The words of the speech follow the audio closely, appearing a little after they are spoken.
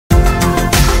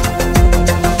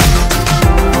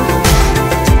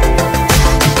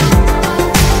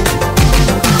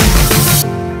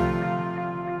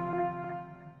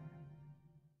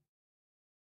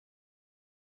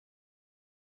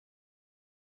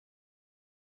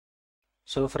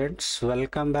So friends,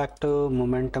 welcome back to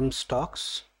Momentum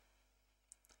Stocks.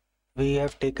 We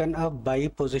have taken a buy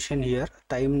position here.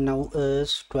 Time now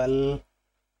is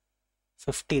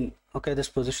 12:15. Okay, this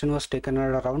position was taken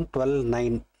at around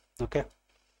 12:09. Okay,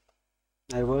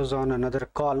 I was on another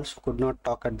call, so could not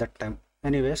talk at that time.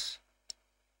 Anyways,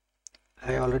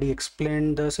 I already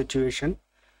explained the situation.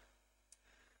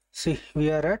 See,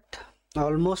 we are at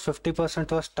almost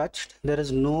 50% was touched. There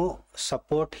is no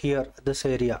support here, this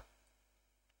area.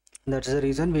 That's the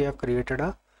reason we have created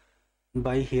a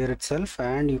buy here itself,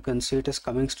 and you can see it is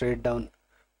coming straight down.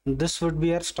 This would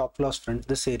be our stop loss, friends,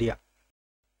 this area.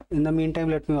 In the meantime,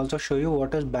 let me also show you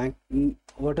what is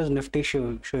Nifty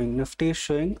showing. Nifty is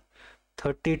showing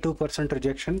 32%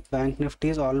 rejection. Bank Nifty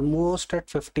is almost at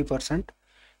 50%.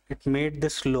 It made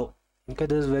this low. Okay,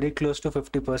 this is very close to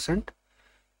 50%.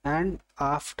 And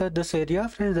after this area,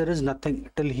 friends, there is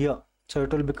nothing till here. So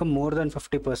it will become more than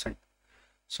 50%.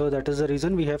 So that is the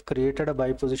reason we have created a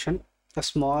buy position, a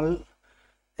small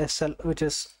SL, which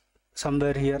is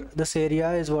somewhere here. This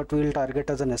area is what we will target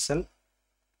as an SL,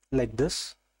 like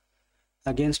this.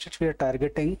 Against it we are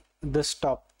targeting this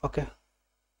top. Okay,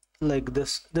 like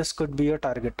this. This could be a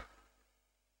target.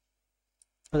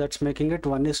 So that's making it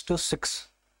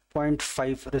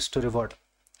 1:6.5 risk to reward.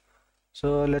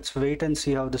 So let's wait and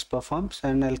see how this performs,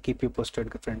 and I'll keep you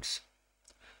posted, friends.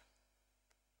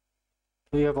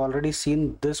 We have already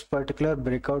seen this particular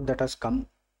breakout that has come.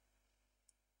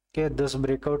 Okay, this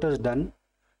breakout is done,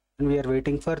 and we are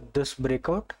waiting for this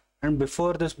breakout, and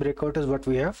before this breakout is what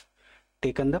we have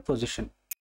taken the position.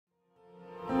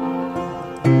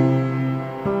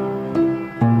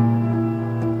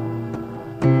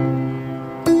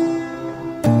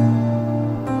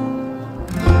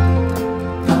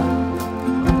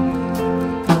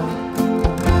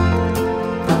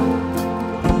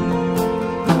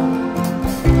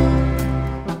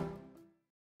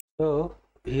 So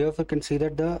here we can see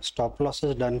that the stop loss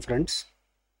is done, friends.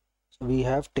 So we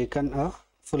have taken a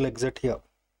full exit here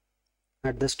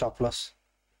at the stop loss.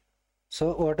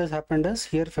 So what has happened is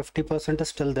here 50% is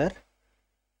still there,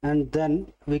 and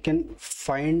then we can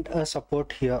find a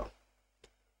support here.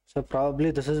 So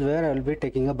probably this is where I will be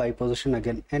taking a buy position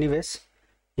again. Anyways,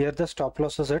 here the stop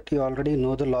loss is it. You already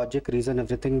know the logic, reason,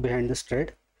 everything behind this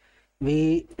trade.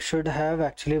 We should have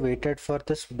actually waited for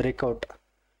this breakout,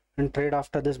 and trade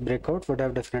after this breakout would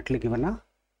have definitely given a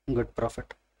good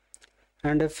profit.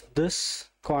 And if this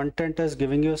content is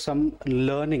giving you some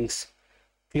learnings,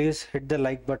 please hit the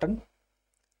like button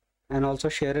and also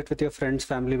share it with your friends,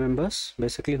 family members,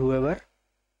 basically whoever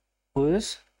who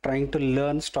is trying to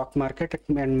learn stock market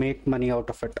and make money out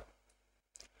of it.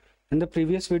 In the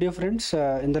previous video, friends,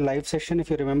 in the live session, if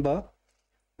you remember,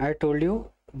 I told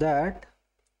you that,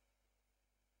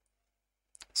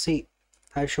 see,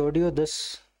 I showed you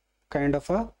this kind of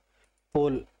a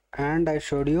pole, and I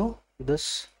showed you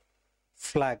this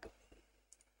flag.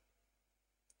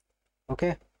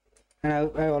 Okay, and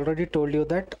I already told you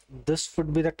that this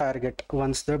would be the target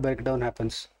once the breakdown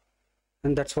happens,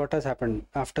 and that's what has happened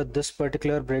after this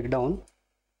particular breakdown.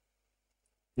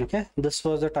 Okay, this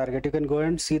was the target. You can go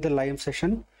and see the live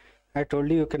session. I told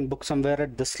you can book somewhere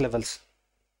at this levels,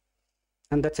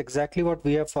 and that's exactly what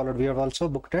we have followed. We have also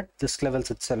booked at this levels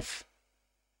itself.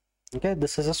 Okay,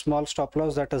 this is a small stop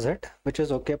loss, that is it, which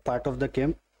is okay, part of the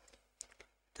game.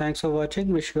 Thanks for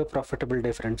watching. Wish you a profitable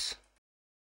day, friends.